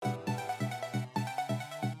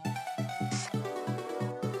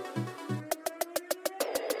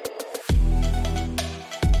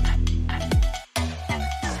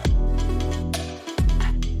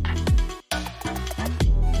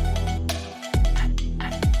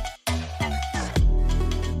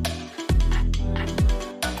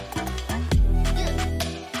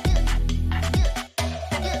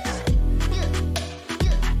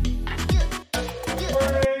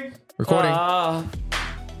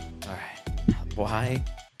why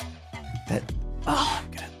that. Oh,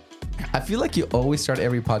 I'm gonna. I feel like you always start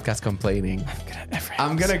every podcast complaining.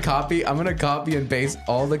 I'm gonna copy and paste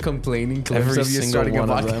all the complaining clips Every of you single starting a one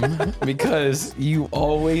of podcast. them because you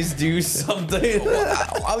always do something.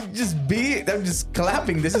 I'm just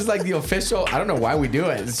clapping. This is like the official. I don't know why we do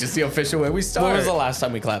it. It's just the official way we start. When was the last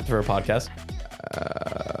time we clapped for a podcast?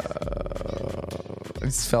 It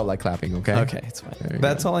just felt like clapping. Okay. Okay, it's fine.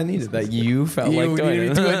 That's all I needed. That you felt like You doing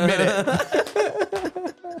needed it. to admit it.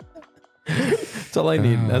 That's all I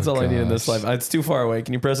need. That's all I need in this gosh. life. It's too far away.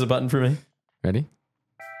 Can you press a button for me? Ready?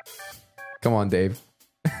 Come on, Dave.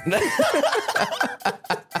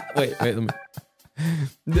 Wait. Let me.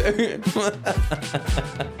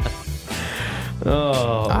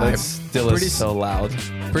 Oh, that still is so loud.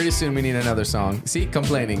 Pretty soon we need another song. See,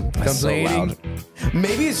 complaining. That's so Complaining. loud.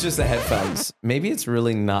 Maybe it's just the headphones. Maybe it's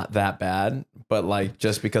really not that bad, but like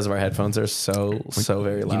just because of our headphones are so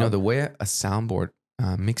very loud. You know, the way a soundboard,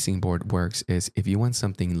 mixing board works is if you want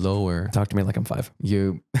something lower, Talk to me like I'm 5.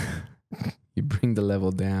 you bring the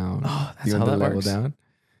level down. Oh, that's you how want the that level works. down?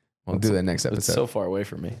 We'll do that next episode. It's so far away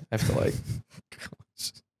from me. I have to like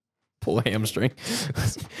pull a hamstring.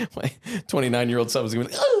 My 29-year-old son was going,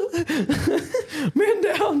 man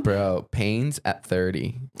down. Bro, pains at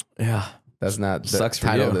 30. Yeah. That's not the Sucks for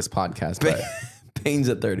title you. of this podcast. But Pains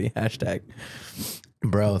at 30. Hashtag.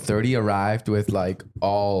 bro, 30 arrived with like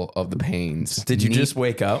all of the pains. Did you just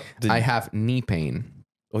wake up? I have knee pain.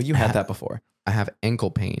 Well, you had that before. I have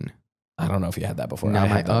ankle pain. I don't know if you had that before. Now I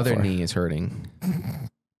my had that other before. knee is hurting.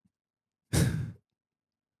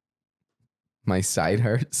 My side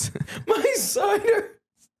hurts. My side hurts.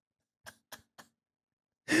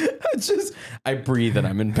 I breathe and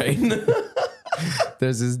I'm in pain.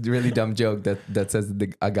 There's this really dumb joke that says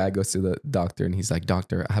that a guy goes to the doctor and he's like,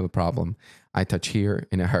 "Doctor, I have a problem. I touch here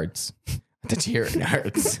and it hurts. I touch here and it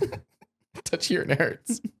hurts. I touch here and it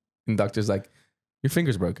hurts." And the doctor's like, "Your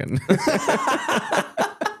finger's broken."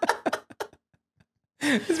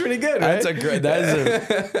 It's pretty good, right? That's a great. That is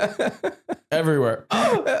everywhere.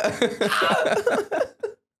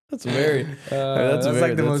 That's very. That's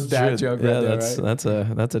like the most dad joke right there,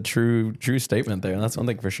 right? That's a true statement there. That's one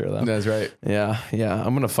thing for sure, though. That's right. Yeah.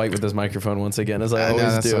 I'm gonna fight with this microphone once again, as I always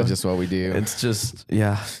that's do. just what we do. It's just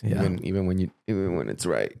Even when it's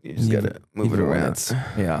right, you just gotta move it around.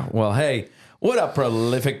 Yeah. Well, hey. What up,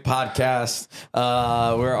 prolific podcast?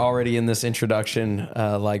 We're already in this introduction,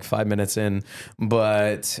 like 5 minutes in,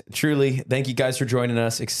 but truly, thank you guys for joining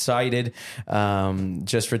us. Excited,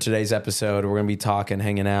 just for today's episode. We're gonna be talking,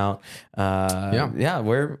 hanging out.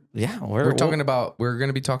 We're going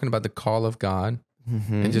to be talking about the call of God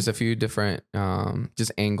and just a few different,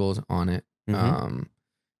 just angles on it.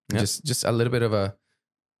 Just a little bit of a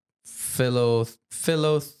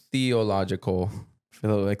philo-theological.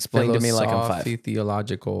 Explain to me like I'm 5.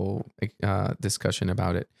 Theological discussion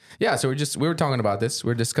about it. Yeah, so we were talking about this.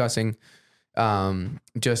 We're discussing, we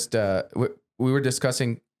were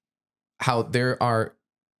discussing how there are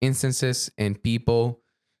instances and people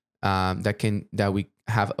that we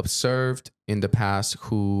have observed in the past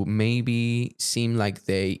who maybe seem like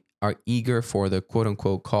they are eager for the quote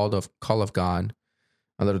unquote call of God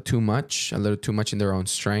a little too much in their own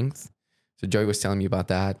strength. So Joey was telling me about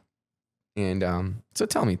that. And so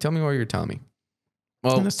tell me what you're telling me.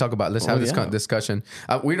 Well, let's have this discussion.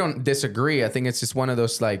 We don't disagree. I think it's just one of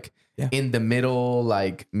those like in the middle,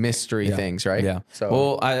 like mystery things, right? Yeah.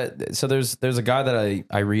 So there's a guy that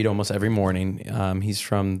I read almost every morning. He's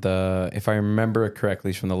from if I remember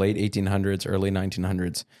correctly, he's from the late 1800s, early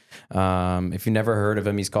 1900s. If you never heard of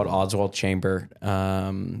him, he's called Oswald Chamber.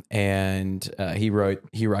 And he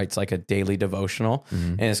writes like a daily devotional,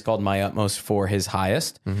 and it's called My Utmost for His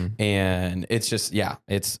Highest. And it's just,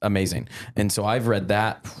 it's amazing. And so I've read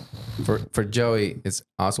that. For Joey, it's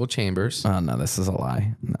Oswald Chambers. Oh, no, this is a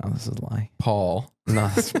lie. Paul. No,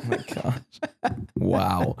 oh my gosh.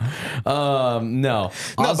 Wow. No,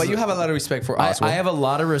 but you have a lot of respect for Oswald. I have a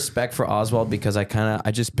lot of respect for Oswald because I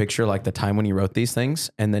just picture like the time when he wrote these things.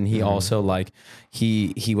 And then he also like,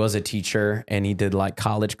 he was a teacher and he did like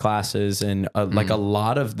college classes and like a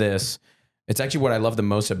lot of this. It's actually what I love the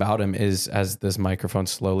most about him is as this microphone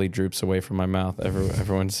slowly droops away from my mouth.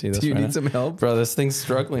 Everyone see this? Do you right need now? some help? Bro, this thing's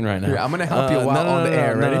struggling right now. Here, I'm going to help you while on the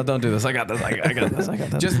air. Ready? No, don't do this. I got this. I got this.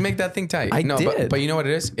 Just make that thing tight. I did. But you know what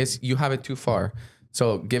it is? It's you have it too far.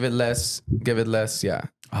 So give it less. Yeah.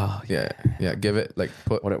 Oh, yeah. Give it like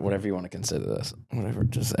put whatever you want to consider this. Whatever.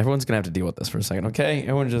 Just everyone's gonna have to deal with this for a second. Okay,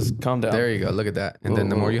 everyone, just calm down. There you go. Look at that. And then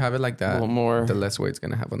the more you have it like that, a little more, the less weight it's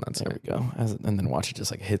gonna have on that there side. we go. And then watch it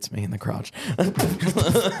just like hits me in the crotch.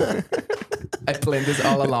 I planned this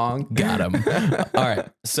all along. Got him. All right.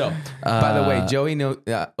 So, By the way, Joey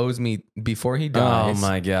owes me before he dies. Oh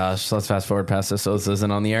my gosh. Let's fast forward past this so this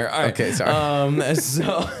isn't on the air. All right. Okay, sorry.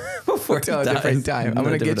 So before he Till a dies, different time. I'm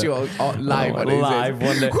gonna get you all live. Live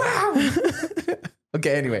one day.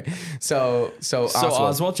 Okay. Anyway, so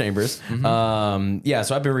Oswald Chambers. Yeah.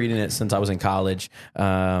 So I've been reading it since I was in college,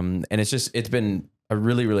 and it's been a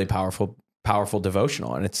really, really powerful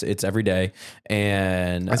devotional, and it's every day.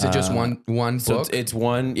 And is it just one book? So it's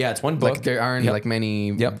one book. Like there aren't like many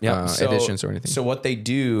editions or anything. So what they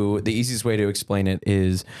do, the easiest way to explain it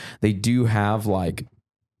is they do have like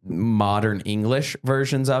modern English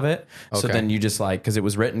versions of it. So then you just like, because it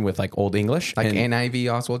was written with like old English, like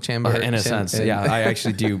NIV Oswald Chambers in a sense. Yeah, I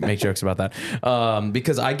actually do make jokes about that,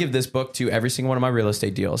 because I give this book to every single one of my real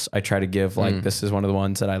estate deals. I try to give like this is one of the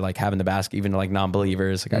ones that I like have in the basket, even to like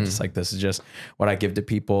non-believers. Like I just like, this is just what I give to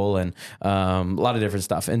people, and a lot of different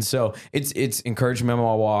stuff. And so it's encouraged me in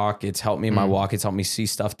my walk. It's helped me in my walk. It's helped me see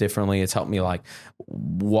stuff differently. It's helped me like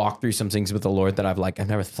walk through some things with the Lord that I've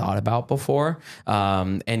never thought about before.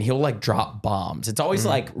 And he'll like drop bombs. It's always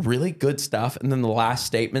like really good stuff. And then the last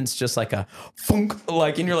statement's just like a funk,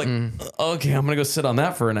 like, and you're like, okay, I'm going to go sit on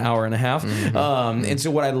that for an hour and a half. And so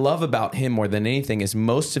what I love about him more than anything is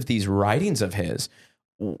most of these writings of his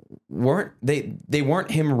weren't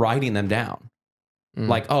him writing them down.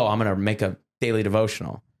 Like, oh, I'm going to make a daily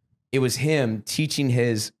devotional. It was him teaching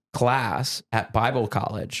his class at Bible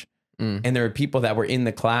college. And there were people that were in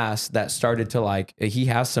the class that started to like, he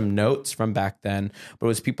has some notes from back then, but it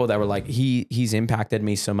was people that were like, he's impacted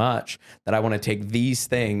me so much that I want to take these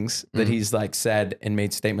things that he's like said and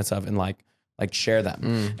made statements of and like share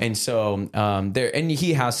them. And so and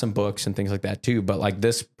he has some books and things like that too, but like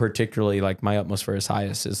this particularly, like My Utmost for His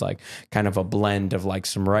Highest is like kind of a blend of like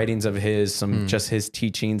some writings of his, some just his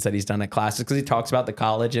teachings that he's done at classes, because he talks about the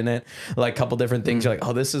college in it, like a couple different things. You're like,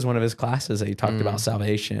 oh, this is one of his classes that he talked about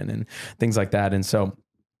salvation and things like that. And so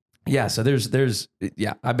yeah, so there's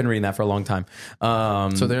I've been reading that for a long time.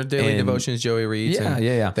 So there are daily devotions Joey reads.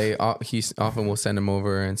 Yeah. They he often will send them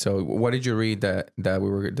over. And so, what did you read that we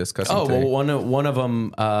were discussing? Oh, today? well, one of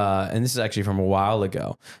them, and this is actually from a while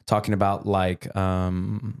ago, talking about like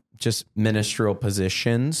just ministerial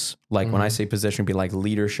positions. Like when I say position, it'd be like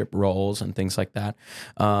leadership roles and things like that.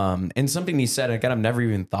 And something he said, again, I've never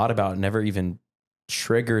even thought about, never even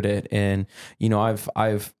triggered it. And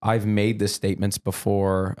I've made the statements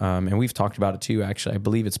before, and we've talked about it too, actually. I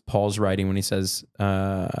believe it's Paul's writing when he says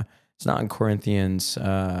it's not in Corinthians,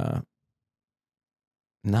 not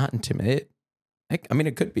intimidate. I mean,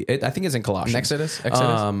 it could be. I think it's in Colossians. Exodus?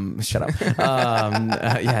 Shut up.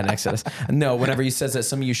 Yeah, in Exodus. No, whenever he says that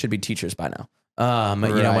some of you should be teachers by now.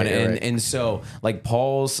 And so like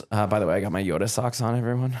Paul's, by the way, I got my Yoda socks on,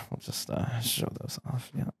 everyone. I'll just show those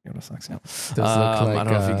off. Yeah, Yoda socks. Yeah. Those look like, I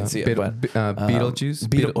don't know if you can see it, but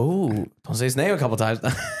Beetlejuice. Oh, don't say his name a couple times.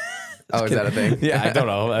 Oh, is that a thing? Yeah, I don't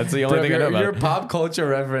know. That's the only thing I know about. Your pop culture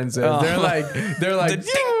references. They're like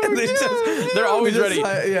they're always ready.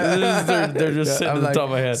 Like, yeah. They're just sitting at the top of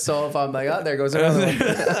my head. So if I'm like, oh, there goes another one.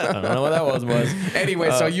 I don't know what that was.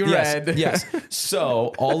 Anyway, so you read. Yes.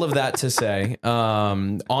 So all of that to say,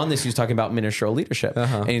 on this, he was talking about ministerial leadership.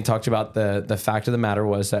 And he talked about the fact of the matter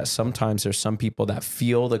was that sometimes there's some people that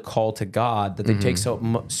feel the call to God, that they take so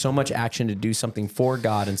much action to do something for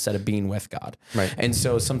God instead of being with God. Right. And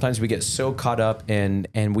so sometimes we get so caught up and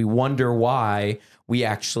we wonder why we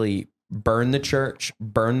actually burn the church,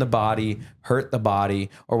 burn the body, hurt the body,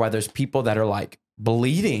 or why there's people that are like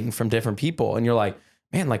bleeding from different people. And you're like,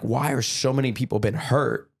 man, like why are so many people been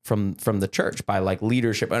hurt from the church by like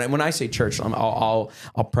leadership? And when I say church, I'll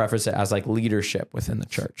preface it as like leadership within the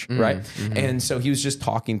church. Right. And so he was just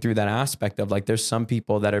talking through that aspect of like, there's some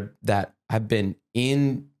people that have been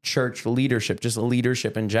in church leadership, just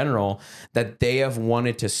leadership in general, that they have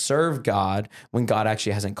wanted to serve God when God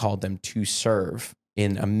actually hasn't called them to serve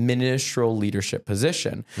in a ministerial leadership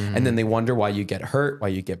position. And then they wonder why you get hurt, why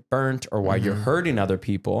you get burnt, or why you're hurting other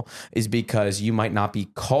people, is because you might not be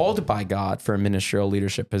called by God for a ministerial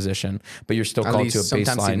leadership position, but you're still called to a baseline.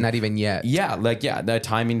 Sometimes not even yet. Yeah, the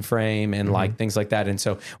timing frame and like things like that. And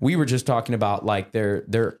so we were just talking about like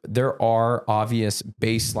there are obvious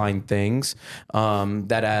baseline things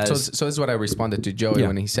that as so this is what I responded to Joey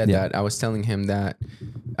when he said that. I was telling him that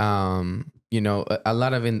a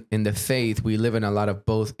lot of in the faith, we live in a lot of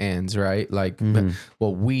both ends, right? Like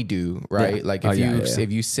what we do, right? Yeah. Like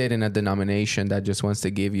if you sit in a denomination that just wants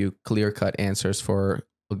to give you clear-cut answers for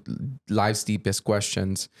life's deepest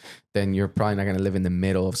questions, then you're probably not going to live in the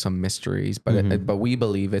middle of some mysteries. But we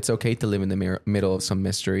believe it's okay to live in the middle of some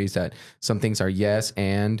mysteries, that some things are yes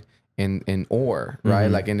and in or, right?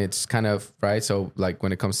 Mhm. Like, and it's kind of right. So like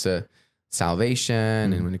when it comes to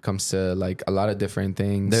salvation and when it comes to like a lot of different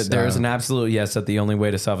things, There's an absolute yes that the only way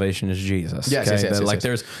to salvation is Jesus. Yes, okay? yes, yes, That, yes, like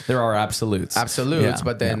yes. there are absolutes. absolutes,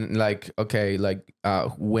 but then like, okay, like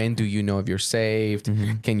when do you know if you're saved?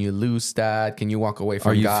 Can you lose that? Can you walk away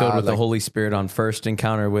from Are you God? filled with Like, the Holy Spirit on first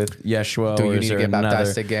encounter with Yeshua? do or you is need to there get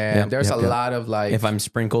baptized another? again? Yep, There's yep, a yep. lot of like, If I'm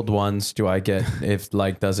sprinkled once, do I get if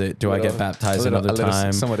like does it? Do I get baptized a little- another a little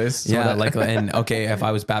time? some of this, some of yeah, that. like and okay, if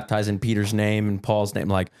I was baptized in Peter's name and Paul's name,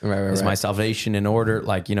 like Right, is my right. salvation in order?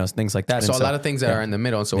 Like things like that. So And a lot of things that are in the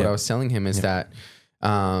middle. And so what I was telling him is that,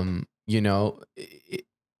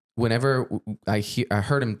 whenever I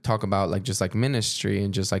heard him talk about like just like ministry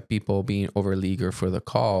and just like people being over eager for the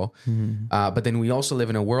call, but then we also live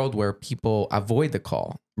in a world where people avoid the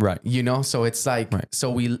call, right. So it's like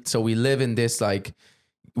so we live in this like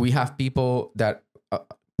we have people that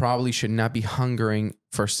probably should not be hungering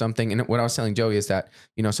for something. And what I was telling Joey is that,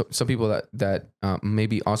 so some people that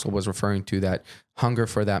maybe also was referring to that hunger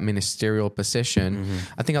for that ministerial position.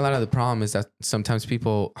 I think a lot of the problem is that sometimes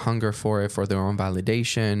people hunger for it for their own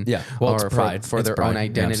validation, Well, or it's pride. for It's their pride. own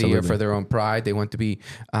identity, Yeah, or for their own pride. They want to be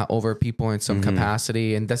over people in some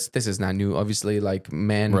capacity. And this is not new. Obviously, like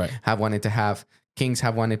men have wanted to have, kings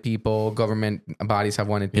have wanted people, government bodies have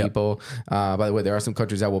wanted people. By the way, there are some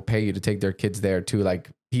countries that will pay you to take their kids there too. Like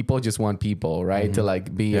people just want people, right? To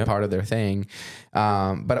like be a part of their thing.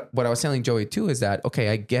 But what I was telling Joey too is that, okay,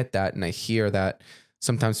 I get that. And I hear that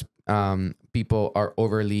sometimes people are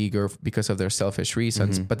overly eager because of their selfish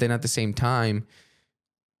reasons. But then at the same time,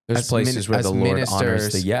 there's places where the Lord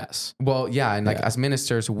honors the yes. Well, yeah. And like as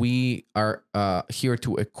ministers, we are here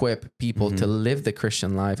to equip people to live the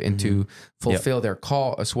Christian life and to fulfill their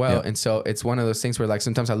call as well. And so it's one of those things where like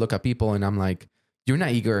sometimes I look at people and I'm like, you're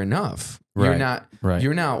not eager enough. You're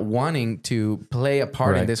not wanting to play a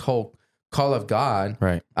part in this whole call of God,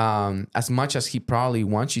 as much as he probably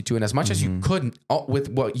wants you to, and as much as you could with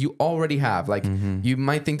what you already have. Like you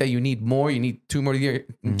might think that you need more, you need 2 more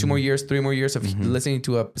years, 3 more years of listening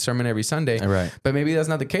to a sermon every Sunday. But maybe that's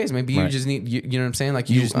not the case. Maybe you just need, you know what I'm saying? Like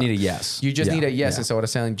you just need a yes. You just need a yes. And so what I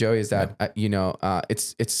was telling Joey is that,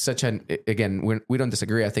 it's such an, again, we don't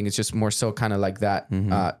disagree. I think it's just more so kind of like that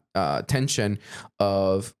tension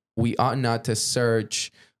of we ought not to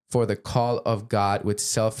search for the call of God with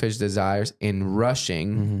selfish desires in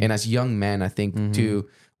rushing. And as young men, I think too,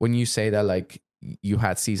 when you say that, like you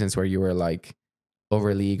had seasons where you were like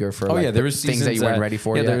overly eager for there was things that you weren't ready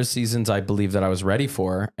for. Yeah, there were seasons I believe that I was ready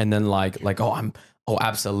for. And then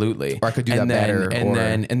absolutely. Or I could do that better.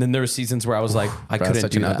 And then there were seasons where I was like, I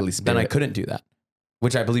couldn't do that. Ugly then I couldn't do that,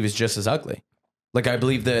 which I believe is just as ugly. Like I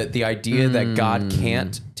believe that the idea that God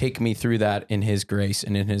can't take me through that in his grace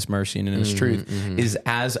and in his mercy and in his truth is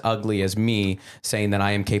as ugly as me saying that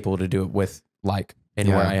I am capable to do it with like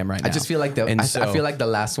where I am right now. I just feel like I feel like the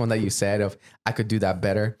last one that you said of I could do that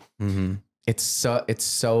better. It's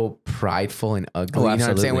so prideful and ugly. You know what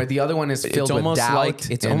I'm saying? Where the other one is filled with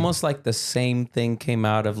doubt. It's almost like the same thing came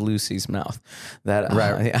out of Lucy's mouth. That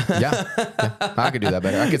I could do that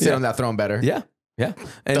better. I could sit on that throne better. Yeah.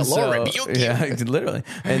 And the Lord rebuke you. Yeah, literally.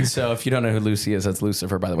 And so if you don't know who Lucy is, that's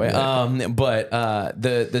Lucifer, by the way. But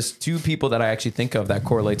there's 2 people that I actually think of that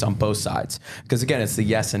correlates on both sides. Because again, it's the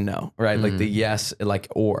yes and no, right? Like the yes, like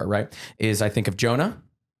or, right? Is I think of Jonah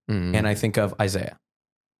and I think of Isaiah.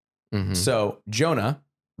 So Jonah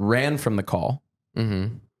ran from the call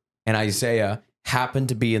and Isaiah happened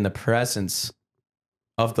to be in the presence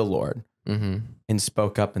of the Lord and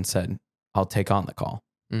spoke up and said, I'll take on the call.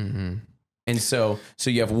 And so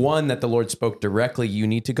you have one that the Lord spoke directly. You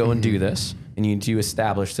need to go and do this, and you need to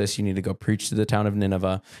establish this. You need to go preach to the town of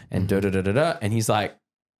Nineveh, and And he's like,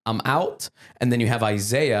 I'm out. And then you have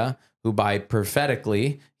Isaiah, who by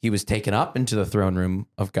prophetically, he was taken up into the throne room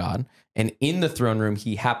of God. And in the throne room,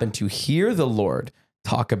 he happened to hear the Lord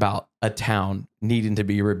talk about a town needing to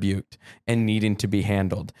be rebuked and needing to be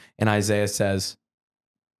handled. And Isaiah says,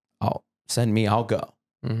 "Oh, send me, I'll go."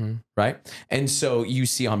 Right. And so you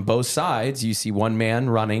see on both sides, you see one man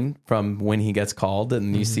running from when he gets called,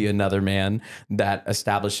 and you see another man that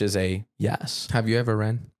establishes a yes. Have you ever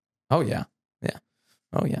ran? Oh, yeah. Yeah.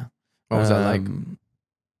 Oh, yeah. What was that like?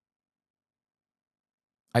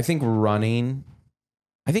 I think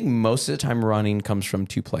most of the time running comes from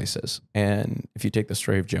 2 places. And if you take the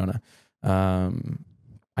story of Jonah,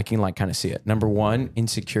 I can like kind of see it. Number 1,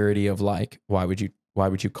 insecurity of like, why would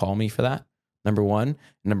you call me for that? Number 1.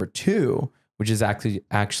 Number 2, which is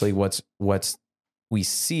actually what's we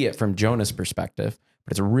see it from Jonah's perspective,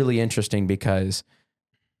 but it's really interesting because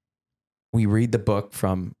we read the book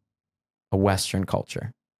from a Western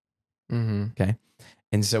culture. Okay.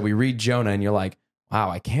 And so we read Jonah and you're like, wow,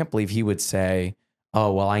 I can't believe he would say,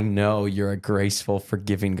 oh, well, I know you're a graceful,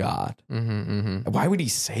 forgiving God. Why would he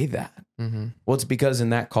say that? Well, it's because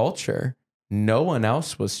in that culture, no one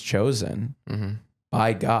else was chosen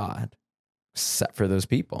by God except for those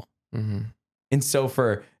people. And so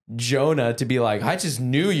for Jonah to be like, I just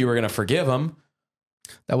knew you were going to forgive him.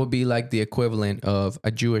 That would be like the equivalent of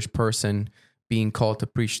a Jewish person being called to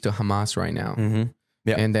preach to Hamas right now.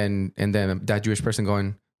 Yeah. And then that Jewish person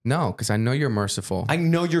going, no, because I know you're merciful. I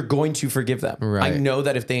know you're going to forgive them. Right. I know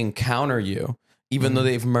that if they encounter you, even though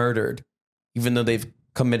they've murdered, even though they've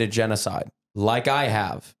committed genocide, like I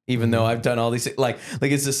have, even though I've done all these, like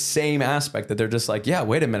it's the same aspect that they're just like, yeah,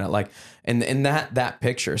 wait a minute. Like, and that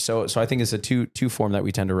picture. So I think it's a two form that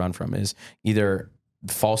we tend to run from is either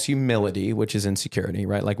false humility, which is insecurity,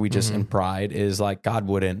 right? Like we just in pride is like, God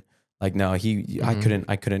wouldn't, like, no, I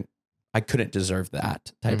couldn't deserve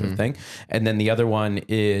that type of thing. And then the other one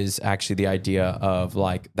is actually the idea of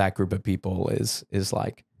like that group of people is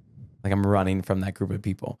like I'm running from that group of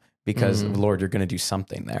people because Lord, you're going to do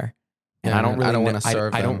something there. And I don't want to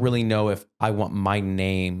serve them. I don't really know if I want my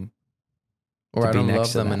name or I don't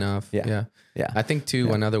love them that. enough. Yeah. I think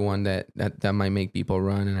too, another one that might make people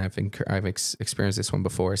run, and I've experienced this one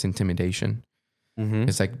before, is intimidation.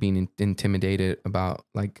 It's like being intimidated about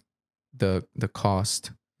like the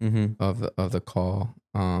cost of the call.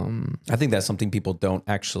 I think that's something people don't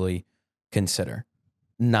actually consider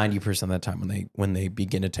 90% of the time when they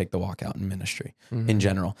begin to take the walk out in ministry in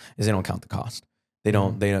general, is they don't count the cost.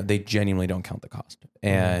 They genuinely don't count the cost.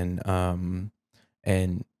 And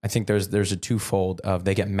I think there's a twofold of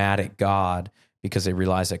they get mad at God because they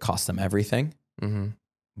realize it cost them everything.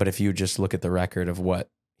 But if you just look at the record of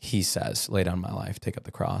what he says, lay down my life, take up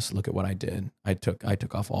the cross, look at what I did. I took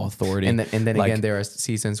off all authority. And then like, again, there are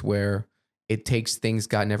seasons where it takes things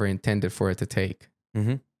God never intended for it to take.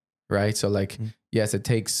 Right. So like, yes, it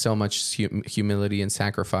takes so much humility and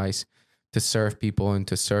sacrifice to serve people and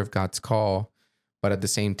to serve God's call. But at the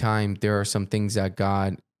same time, there are some things that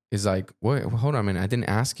God is like, wait, hold on a minute. I didn't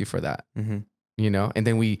ask you for that. You know? And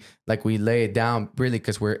then we lay it down really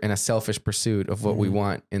because we're in a selfish pursuit of what we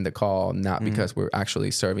want in the call, not because we're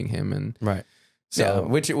actually serving him. And right. So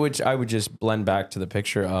which I would just blend back to the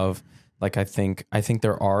picture of like, I think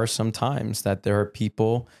there are some times that there are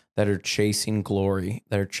people that are chasing glory,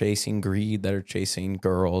 that are chasing greed, that are chasing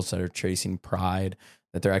girls, that are chasing pride,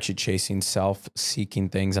 that they're actually chasing self-seeking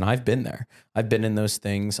things. And I've been there. I've been in those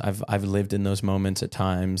things. I've lived in those moments at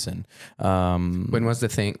times. And when was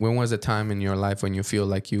the time in your life when you feel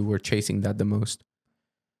like you were chasing that the most?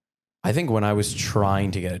 I think when I was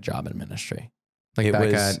trying to get a job in ministry. Like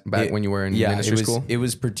when you were in ministry school? It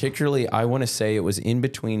was particularly, I want to say it was in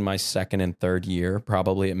between my second and third year,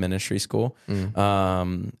 probably at ministry school.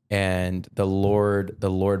 And the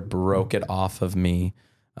Lord broke it off of me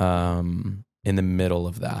in the middle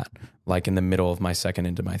of that, like in the middle of my second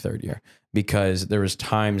into my third year, because there was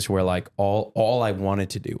times where like all I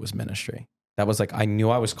wanted to do was ministry. That was like, I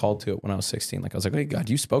knew I was called to it when I was 16. Like I was like, hey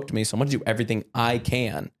God, you spoke to me. So I'm going to do everything I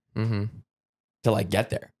can to like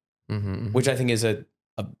get there, which I think is an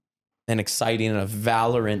exciting and a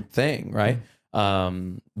valorant thing. Right.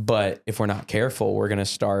 But if we're not careful, we're going to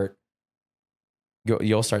start,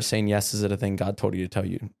 you'll start saying yes is it a thing God told you to tell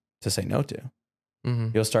you to say no to.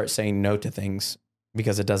 You'll start saying no to things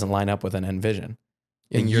because it doesn't line up with an end vision.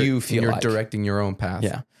 And you feel you're like directing your own path.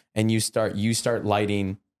 Yeah. And you start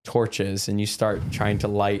lighting torches and you start trying to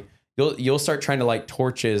light, you'll start trying to light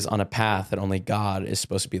torches on a path that only God is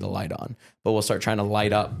supposed to be the light on. But we'll start trying to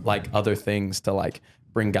light up like other things to like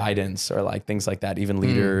bring guidance or like things like that, even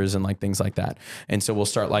leaders and like things like that. And so we'll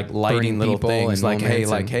start like lighting little things like, hey,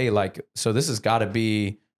 so this has got to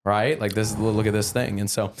be right. Like this, look at this thing. And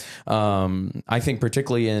so, I think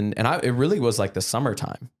particularly it really was like the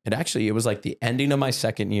summertime. It was like the ending of my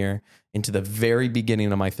second year into the very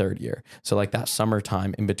beginning of my third year. So like that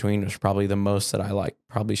summertime in between was probably the most that I like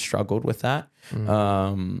probably struggled with that.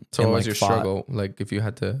 So what was your struggle? Like if you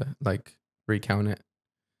had to like recount it?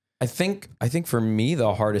 I think for me,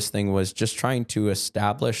 the hardest thing was just trying to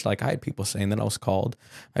establish, like I had people saying that I was called.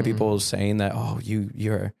 I had people saying that, oh,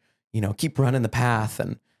 you're, keep running the path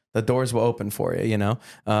and the doors will open for you,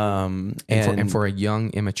 and for a young,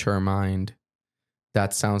 immature mind,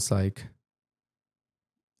 that sounds like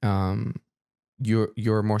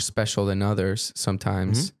you're more special than others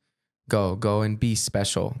sometimes go and be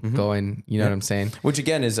special. Go and, you know what I'm saying? Which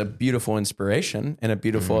again is a beautiful inspiration and a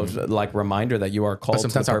beautiful like reminder that you are called But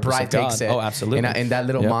sometimes to the our purpose pride of God. takes it. Oh, absolutely. And that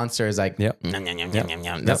little monster is like, Yep. "Nom, nom, nom, nom, nom,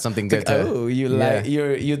 nom." That's something good. Oh, you like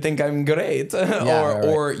you think I'm great,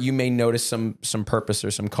 or you may notice some purpose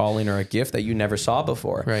or some calling or a gift that you never saw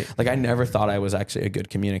before. Right. Like I never thought I was actually a good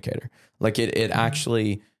communicator. Like it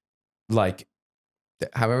actually like.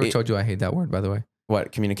 Have I ever told you I hate that word, by the way?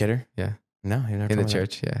 What, communicator? Yeah. No, you never In the told me that.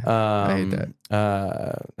 church, yeah. I hate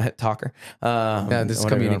that. Talker. Yeah, this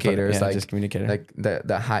whatever you wanna put it. communicator is like just communicator. like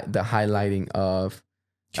the highlighting of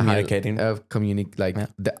Communicating.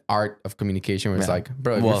 The art of communication, where it's like,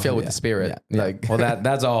 bro, if Well, you're filled with the Spirit, like, well,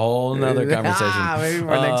 that's a whole nother conversation. Maybe for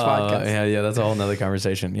our next podcast. Yeah, that's a whole nother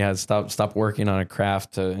conversation. Yeah, stop working on a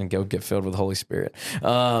craft and go get filled with the Holy Spirit.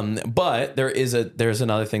 But there's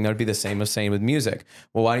another thing that would be the same as saying with music.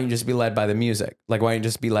 Well, why don't you just be led by the music? Like, why don't you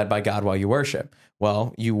just be led by God while you worship?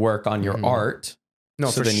 Well, you work on your art. No,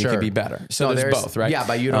 so for then you sure. can be better. So there's both, right? Yeah,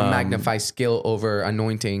 but you don't magnify skill over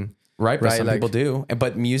anointing. Right, but some like, people do.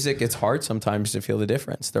 But music, it's hard sometimes to feel the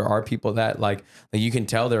difference. There are people that like you can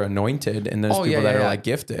tell they're anointed, and there's people that are like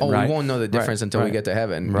gifted. Oh, right? we won't know the difference until we get to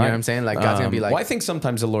heaven. You know what I'm saying? Like God's gonna be like. Well, I think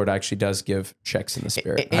sometimes the Lord actually does give checks in the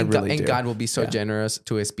Spirit. And, I really do. God will be so generous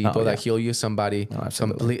to His people that He'll use somebody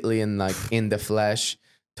completely in the flesh,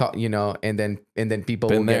 and then people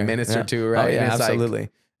will get ministered to, right? Oh, yeah, and it's absolutely.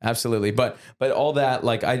 Absolutely. But all that,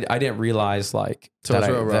 like, I didn't realize like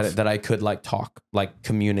that I could like talk, like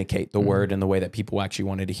communicate the word in the way that people actually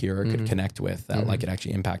wanted to hear or could connect with, that like it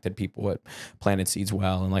actually impacted people, it planted seeds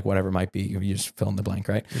well, and like whatever it might be, you just fill in the blank.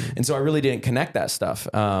 Right. And so I really didn't connect that stuff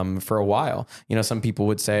for a while. You know, some people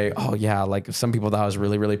would say, oh yeah, like some people thought I was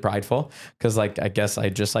really, really prideful because like, I guess I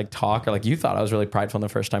just like talk, or like you thought I was really prideful the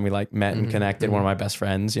first time we like met and connected. One of my best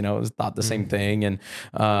friends, you know, thought the same thing. And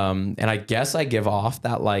I guess I give off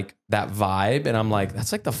that like that vibe, and I'm like,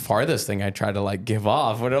 that's like the farthest thing I try to like give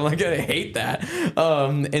off, but I'm like, I hate that.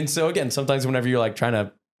 And so again, sometimes whenever you're like trying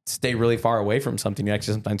to stay really far away from something, you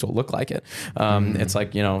actually sometimes will look like it. It's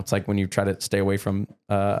like, you know, it's like when you try to stay away from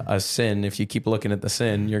a sin, if you keep looking at the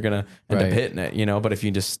sin, you're going to end up hitting it, you know, but if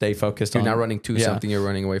you just stay focused you're not running to something, you're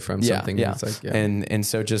runing away from something. Yeah. It's like, And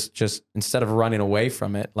so just instead of running away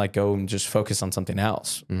from it, like go and just focus on something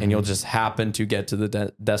else, and you'll just happen to get to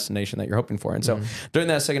the destination that you're hoping for. And so during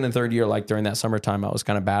that second and third year, like during that summertime, I was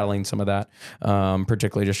kind of battling some of that,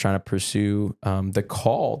 particularly just trying to pursue the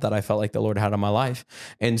call that I felt like the Lord had on my life.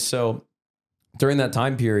 And so during that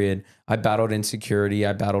time period, I battled insecurity,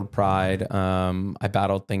 I battled pride, I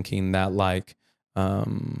battled thinking that like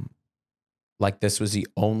this was the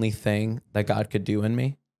only thing that God could do in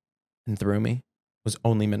me and through me was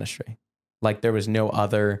only ministry. Like there was no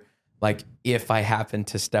other, like if I happened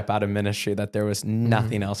to step out of ministry, that there was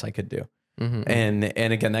nothing else I could do. And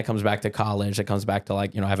again, that comes back to college. That comes back to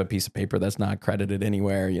like, you know, I have a piece of paper that's not credited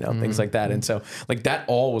anywhere, you know, things like that. And so like that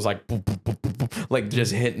all was like, boop, boop, boop, boop, boop, like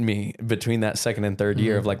just hitting me between that second and third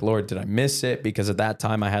year of like, Lord, did I miss it? Because at that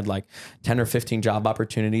time I had like 10 or 15 job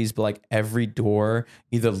opportunities, but like every door,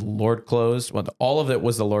 either the Lord closed, well, all of it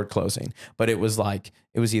was the Lord closing, but it was like,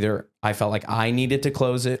 it was either I felt like I needed to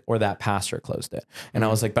close it or that pastor closed it. And I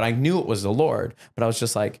was like, but I knew it was the Lord, but I was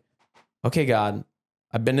just like, okay, God,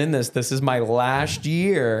 I've been in this. This is my last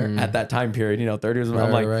year at that time period, you know, 30 years.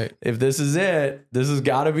 I'm like, if this is it, this has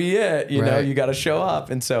got to be it. You know, you got to show up.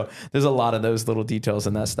 And so there's a lot of those little details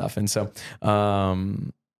and that stuff. And so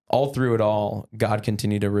all through it all, God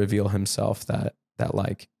continued to reveal himself that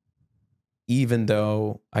like, even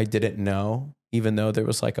though I didn't know, even though there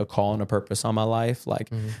was like a call and a purpose on my life,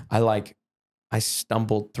 like I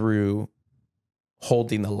stumbled through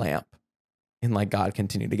holding the lamp. And like God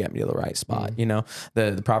continued to get me to the right spot. You know,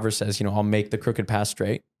 the proverb says, you know, I'll make the crooked path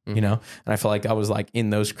straight, you know, and I feel like I was like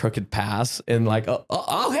in those crooked paths and like,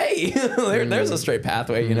 hey, there's a straight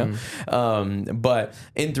pathway, you know? But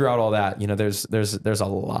in throughout all that, you know, there's a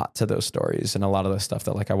lot to those stories and a lot of the stuff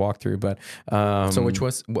that like I walked through, but, so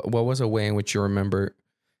what was a way in which you remember,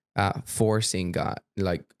 forcing God,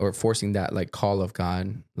 like, or forcing that like call of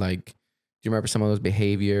God? Like, do you remember some of those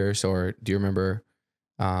behaviors, or do you remember,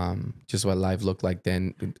 just what life looked like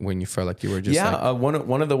then when you felt like you were just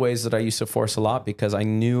one of the ways that I used to force a lot, because I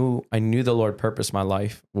knew the Lord purposed my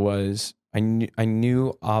life was I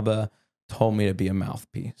knew Abba told me to be a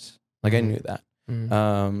mouthpiece. Like I knew that.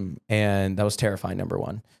 And that was terrifying, number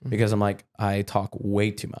one, because I'm like, I talk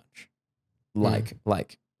way too much.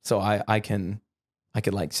 So I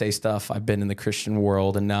could like say stuff. I've been in the Christian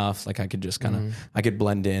world enough. Like I could just kind of, I could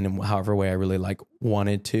blend in however way I really like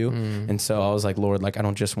wanted to. And so I was like, Lord, like, I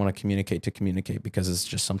don't just want to communicate because it's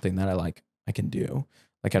just something that I like I can do.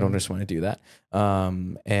 Like, I don't just want to do that.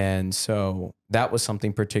 And so that was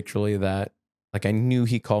something particularly that, like, I knew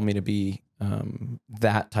he called me to be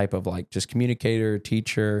that type of like just communicator,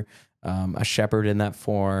 teacher, a shepherd in that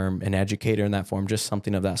form, an educator in that form, just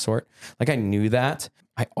something of that sort. Like, I knew that.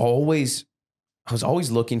 I was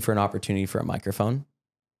always looking for an opportunity for a microphone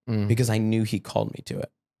because I knew he called me to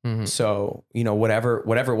it. Mm-hmm. So, you know, whatever it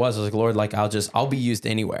was, I was like, Lord, like, I'll be used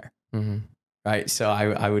anywhere. Mm-hmm. Right. So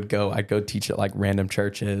I'd go teach at like random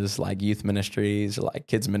churches, like youth ministries, or like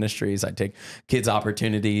kids ministries. I'd take kids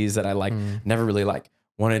opportunities that I like never really like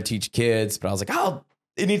wanted to teach kids, but I was like,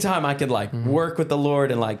 anytime I could like work with the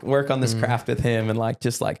Lord and like work on this craft with him and like,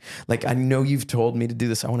 just like, I know you've told me to do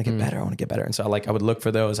this. I want to get better. I want to get better. And so I would look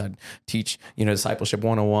for those. I'd teach, you know, discipleship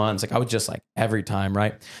 101s. Like, I would just like every time.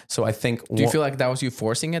 Right. So I think, do you feel like that was you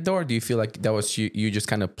forcing it though? Or do you feel like that was you just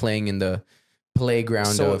kind of playing in the playground?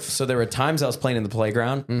 So there were times I was playing in the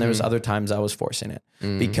playground and there was other times I was forcing it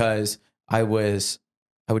because I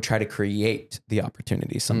would try to create the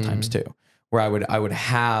opportunity sometimes too, where I would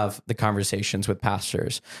have the conversations with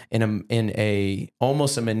pastors in a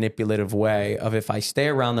almost a manipulative way of, if I stay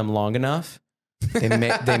around them long enough, they may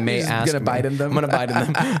ask me. I'm gonna bite in them.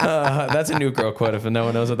 That's a New Girl quote if no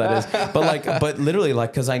one knows what that is. But literally,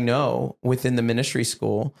 like, because I know within the ministry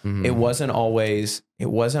school, it wasn't always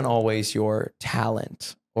your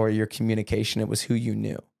talent or your communication. It was who you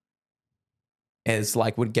knew as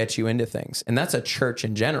like would get you into things. And that's a church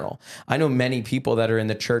in general. I know many people that are in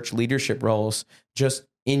the church leadership roles just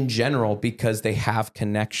in general because they have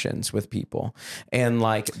connections with people. And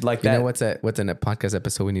like you that. know what's in a podcast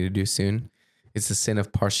episode we need to do soon? It's the sin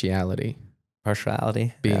of partiality.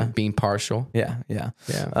 Being partial. Yeah.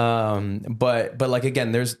 But like,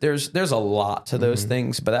 again, there's a lot to those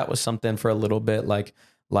things, but that was something for a little bit, like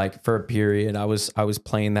for a period I was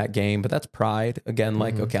playing that game, but that's pride again.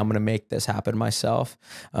 Like, okay, I'm going to make this happen myself.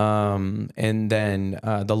 And then,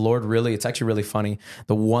 the Lord really, it's actually really funny.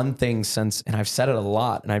 The one thing and I've said it a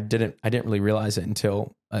lot and I didn't really realize it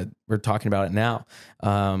until we're talking about it now.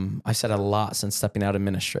 I said it a lot since stepping out of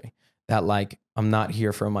ministry that, like, I'm not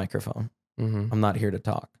here for a microphone. I'm not here to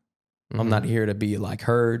talk. I'm not here to be like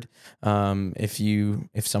heard.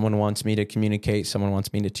 If someone wants me to communicate, someone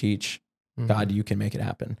wants me to teach, God, you can make it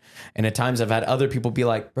happen. And at times I've had other people be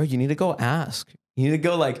like, bro, you need to go ask. You need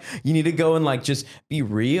to go and like just be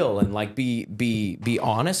real and like be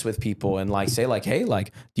honest with people and like say like, hey,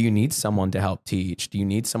 like, do you need someone to help teach? Do you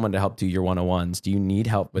need someone to help do your 101s? Do you need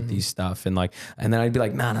help with these stuff? And then I'd be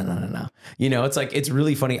like, no. You know, it's like, it's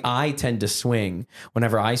really funny. I tend to swing when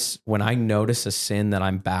I notice a sin that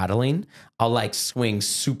I'm battling, I'll like swing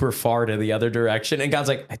super far to the other direction. And God's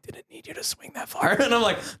like, I didn't need you to swing that far. And I'm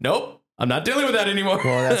like, nope, I'm not dealing with that anymore.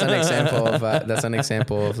 Well, that's an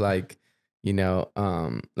example of like, you know,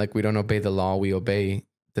 like, we don't obey the law, we obey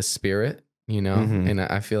the Spirit, you know? And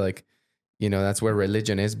I feel like, you know, that's where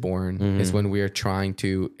religion is born, is when we are trying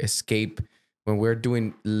to escape, when we're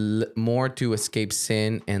doing more to escape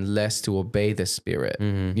sin and less to obey the Spirit.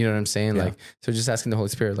 You know what I'm saying? Yeah. Like, so just asking the Holy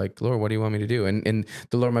Spirit, like, Lord, what do you want me to do? And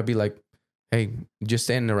the Lord might be like, hey, just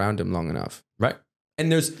standing around him long enough. Right.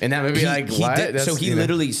 And that would be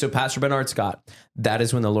what? So Pastor Bernard Scott, that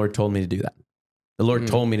is when the Lord told me to do that. The Lord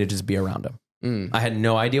told me to just be around him. I had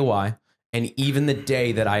no idea why. And even the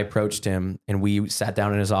day that I approached him and we sat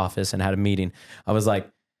down in his office and had a meeting, I was like,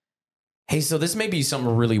 hey, so this may be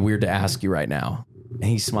something really weird to ask you right now. And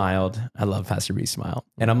he smiled. I love Pastor B's smile.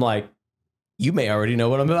 And I'm like, you may already know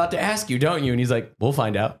what I'm about to ask you, don't you? And he's like, we'll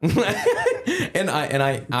find out. and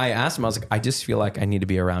I asked him, I was like, I just feel like I need to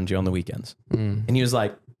be around you on the weekends. And he was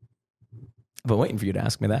like, I've been waiting for you to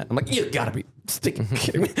ask me that. I'm like, you gotta be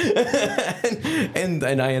kidding me.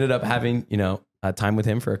 and I ended up having, you know, time with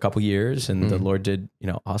him for a couple years, and the Lord did, you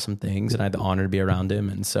know, awesome things, and I had the honor to be around him.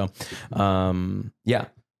 And so, yeah,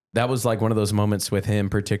 that was like one of those moments with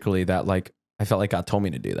him, particularly that like, I felt like God told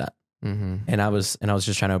me to do that. And I was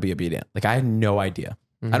just trying to be obedient. Like, I had no idea.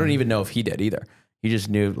 I don't even know if he did either. He just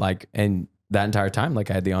knew, like, and that entire time,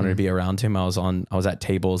 like, I had the honor to be around him. I was at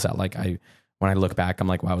tables that like, when I look back, I'm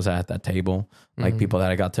like, wow, I was at that table, like people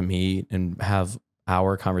that I got to meet and have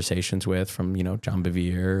hour conversations with, from, you know, John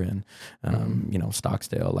Bevere and, you know,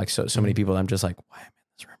 Stockdale, like so many people that I'm just like, why am I in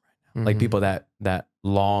this room right now? Like people that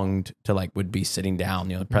longed to like, would be sitting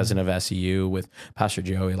down, you know, the president of SEU with Pastor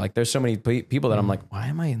Joey. Like, there's so many people that I'm like, why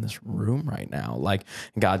am I in this room right now? Like,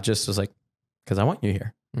 God just was like, because I want you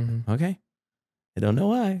here. Okay. I don't know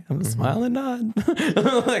why. I'm smiling, nod.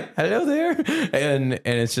 Like, hello there. And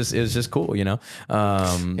it was just cool, you know?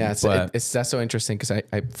 Yeah. That's so interesting. Cause I,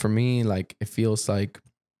 for me, like, it feels like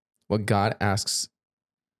what God asks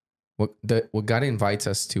what God invites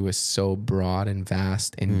us to is so broad and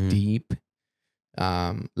vast and deep.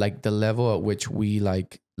 Like the level at which we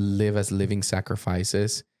like live as living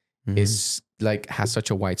sacrifices is like has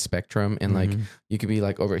such a wide spectrum, and like you could be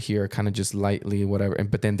like over here kind of just lightly whatever,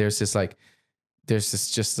 and but then there's this like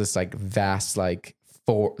this like vast like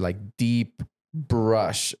deep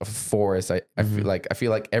brush of forest. I feel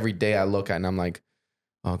like every day I look at it and I'm like,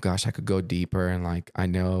 oh gosh, I could go deeper, and like I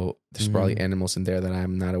know there's probably animals in there that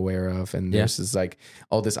I'm not aware of, and there's this like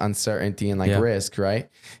all this uncertainty and like risk, right?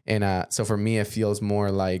 And so for me, it feels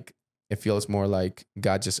more like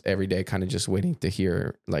God just every day kind of just waiting to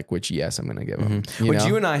hear like which yes I'm gonna give him.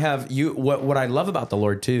 You and I have what I love about the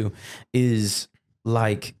Lord too is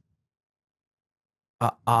like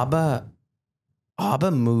Abba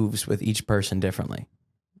moves with each person differently.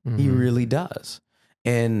 He really does.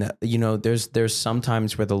 And, you know, there's some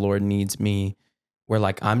times where the Lord needs me where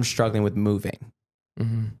like I'm struggling with moving.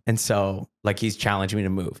 And so like he's challenging me to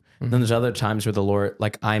move. Then there's other times where the Lord,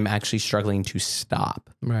 like I'm actually struggling to stop.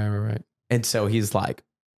 Right. And so he's like,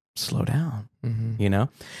 slow down, you know?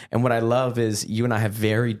 And what I love is you and I have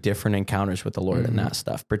very different encounters with the Lord in that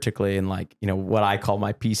stuff, particularly in like, you know, what I call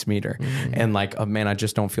my peace meter and like, oh man, I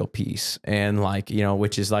just don't feel peace. And like, you know,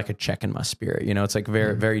 which is like a check in my spirit, you know, it's like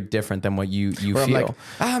very, very different than what you feel. I'm like,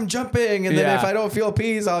 I'm jumping. And then if I don't feel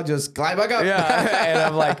peace, I'll just climb back up. Yeah. And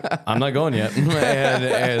I'm like, I'm not going yet. And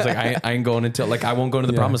it's like, I ain't going until like, I won't go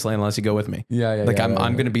into the promised land unless you go with me. Like I'm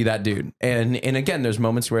going to be that dude. And again, there's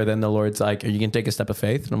moments where then the Lord's like, are you going to take a step of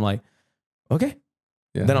faith? And I'm like, okay,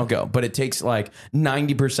 then I'll go. But it takes like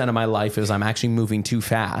 90% of my life is I'm actually moving too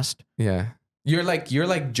fast. Yeah. You're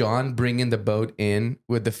like John bringing the boat in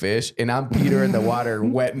with the fish, and I'm Peter in the water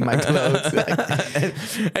wetting my clothes.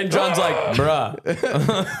 and John's like, bruh,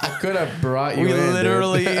 I could have brought you. We in,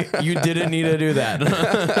 literally, dude. You didn't need to do that.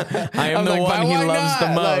 I am the one he loves the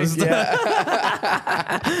most.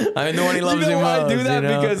 I'm the one he loves the most. I do that, you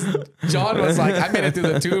know? because John was like, I made it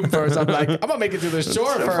through the tomb first. I'm like, I'm gonna make it to the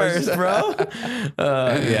shore first, bro.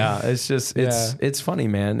 It's just it's funny,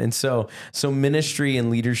 man. And so ministry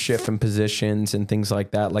and leadership and position and things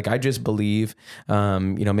like that. Like I just believe, you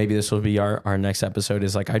know, maybe this will be our next episode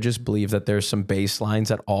is like, I just believe that there's some baselines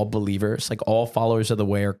that all believers, like all followers of the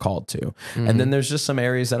way are called to. And then there's just some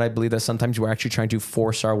areas that I believe that sometimes we're actually trying to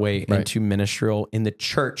force our way into ministerial in the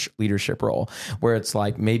church leadership role, where it's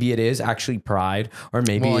like, maybe it is actually pride, or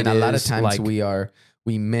maybe it is a lot of times like,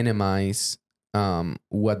 we minimize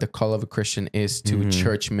what the call of a Christian is to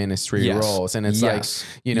church ministry roles. And it's like,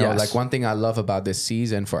 you know, like one thing I love about this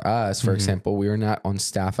season for us, for example, we were not on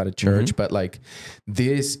staff at a church, but like,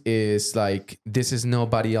 this is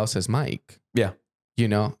nobody else's mic. Yeah. You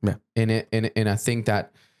know? Yeah. And I think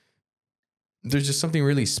that there's just something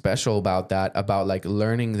really special about that, about like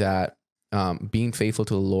learning that, being faithful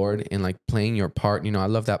to the Lord and like playing your part. You know, I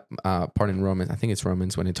love that part in Romans. I think it's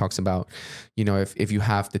Romans when it talks about, you know, if you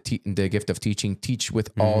have the gift of teaching, teach with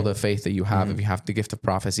all the faith that you have. If you have the gift of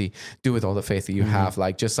prophecy, do with all the faith that you have.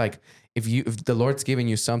 Like, just like if the Lord's giving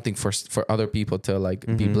you something for other people to like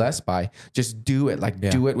be blessed by, just do it. Like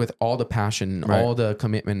do it with all the passion, all the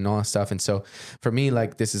commitment and all that stuff. And so for me,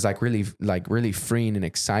 like this is like really freeing and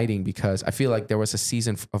exciting, because I feel like there was a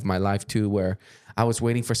season of my life too where I was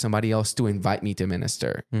waiting for somebody else to invite me to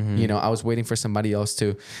minister. You know, I was waiting for somebody else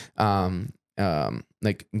to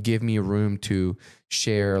like give me room to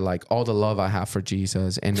share like all the love I have for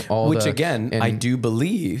Jesus and all. Which again, I do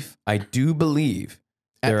believe.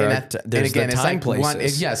 There's the time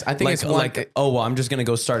places. Yes, I think like, it's one. Like, oh, well, I'm just going to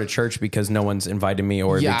go start a church because no one's invited me,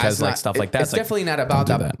 or because like stuff like that. It's definitely not about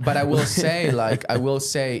that. But I will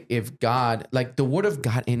say, if God, like the word of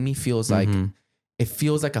God in me feels like, it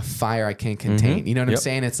feels like a fire I can't contain. You know what I'm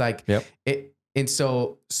saying? It's like, it. And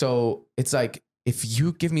so it's like, if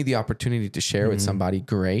you give me the opportunity to share with somebody,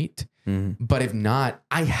 great. But if not,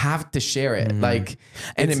 I have to share it. Like,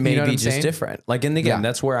 and it may be just different. Like, and again,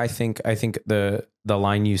 that's where I think the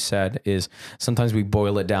line you said is sometimes we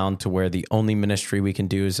boil it down to where the only ministry we can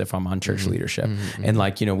do is if I'm on church leadership. And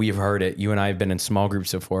like, you know, we've heard it. You and I have been in small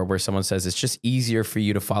groups before where someone says it's just easier for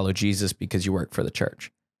you to follow Jesus because you work for the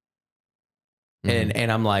church.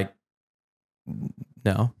 And I'm like,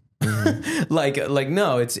 no. like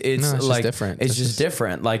no, it's like different. It's just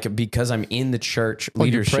different. Like, because I'm in the church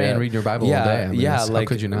leadership, you pray and read your Bible all day. I mean, like, how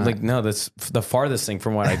could you not? Like, no, that's the farthest thing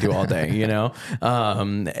from what I do all day, you know?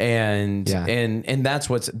 And that's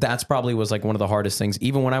probably was like one of the hardest things.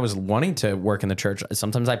 Even when I was wanting to work in the church,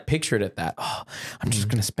 sometimes I pictured it that, I'm just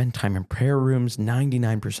going to spend time in prayer rooms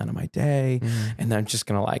 99% of my day. And then I'm just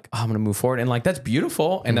going to like, I'm going to move forward. And like, that's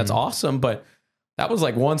beautiful and that's awesome. But that was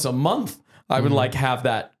like once a month. I would like have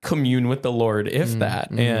that commune with the Lord, if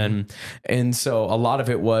that. And so a lot of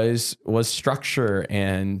it was structure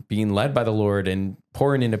and being led by the Lord and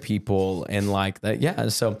pouring into people and like that. Yeah.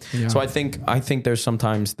 So I think there's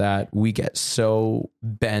sometimes that we get so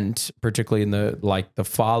bent, particularly in the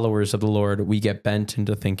followers of the Lord, we get bent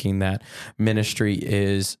into thinking that ministry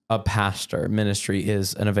is a pastor, ministry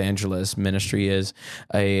is an evangelist, ministry is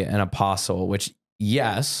an apostle, which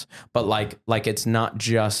yes, but like it's not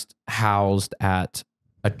just housed at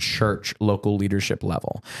a church local leadership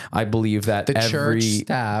level. I believe that the church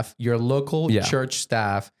staff, your local church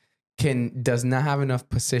staff does not have enough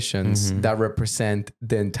positions that represent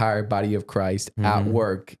the entire body of Christ at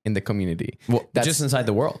work in the community. Well, that's just inside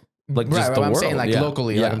the world. Like just right, the I'm world. saying like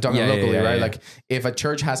locally, like I'm talking locally, right? Like if a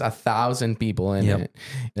church has 1,000 people in it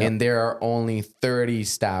and there are only 30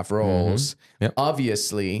 staff roles,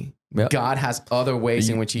 obviously God has other ways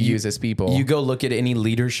in which he uses people. You go look at any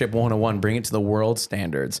leadership 101, bring it to the world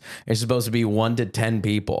standards. It's supposed to be 1 to 10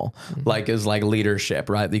 people, like is like leadership,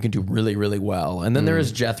 right? You can do really, really well. And then there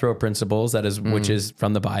is Jethro principles, that is, which is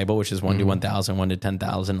from the Bible, which is 1 to 1,000, 1 to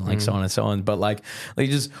 10,000, like so on and so on. But like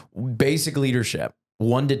just basic leadership.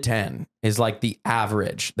 1 to 10 is like the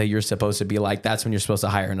average that you're supposed to be like. That's when you're supposed to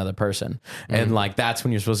hire another person. And like, that's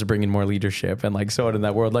when you're supposed to bring in more leadership and like so on in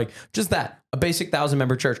that world. Like just that, a basic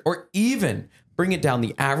 1,000-member church, or even bring it down.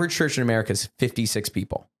 The average church in America is 56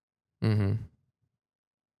 people. If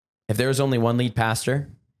there's only one lead pastor,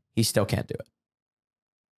 he still can't do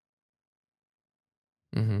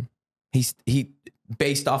it. He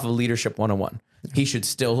based off of leadership 101, he should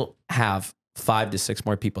still have 5 to 6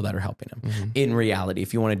 more people that are helping him in reality.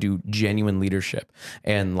 If you want to do genuine leadership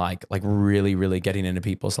and like really, really getting into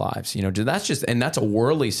people's lives, you know, that's a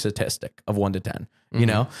worldly statistic of 1 to 10, you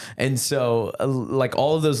know? And so like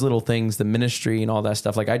all of those little things, the ministry and all that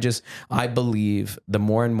stuff, like I believe the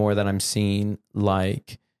more and more that I'm seeing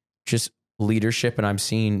like just leadership, and I'm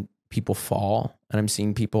seeing people fall, and I'm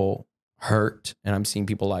seeing people hurt, and I'm seeing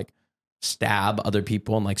people like stab other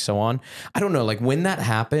people and like so on. I don't know. Like when that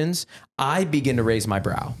happens, I begin to raise my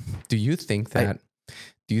brow. Do you think that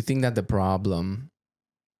the problem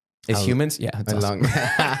is humans? Yeah. It's it's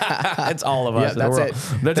all of us. Yeah, that's it.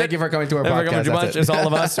 Thank you for coming to our podcast. It's all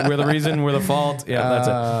of us. We're the reason. We're the fault. Yeah, that's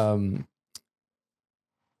it.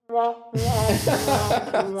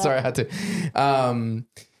 Sorry, I had to.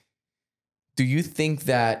 Do you think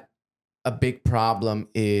that a big problem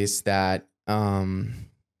is that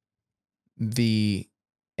the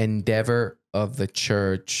endeavor of the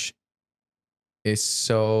church is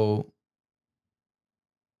so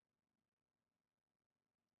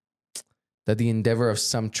that the endeavor of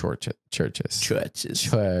some churches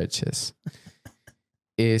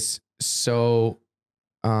is so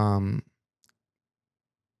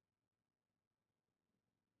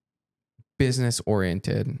business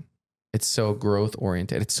oriented, it's so growth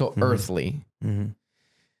oriented, it's so earthly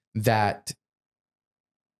that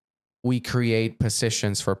we create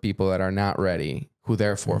positions for people that are not ready, who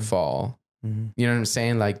therefore fall. You know what I'm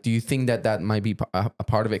saying? Like, do you think that might be a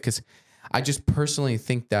part of it? Because I just personally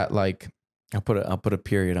think that, like, I'll put a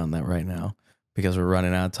period on that right now because we're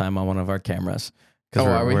running out of time on one of our cameras.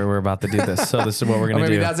 Because we're about to do this. So this is what we're going to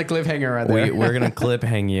do. Maybe that's a cliffhanger right there. We're going to clip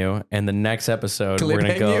hang you. And the next episode, we're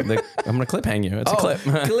going to go. I'm going to clip hang you. It's a clip.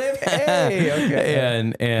 Clip hey.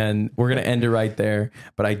 Okay. And we're going to end it right there.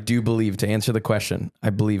 But I do believe, to answer the question,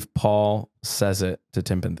 I believe Paul says it to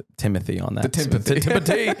Timothy on that. Timothy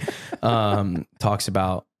talks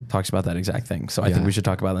about that exact thing. So I think we should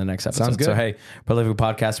talk about it in the next episode. Sounds good. So hey, Prolific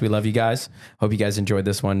Podcast, we love you guys. Hope you guys enjoyed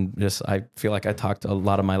this one. I feel like I talked a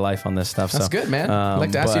lot of my life on this stuff. That's good, man. I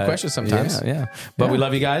like to ask you questions sometimes. Yeah. But we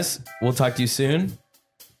love you guys. We'll talk to you soon.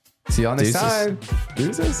 See you all next time.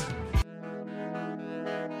 Deuces.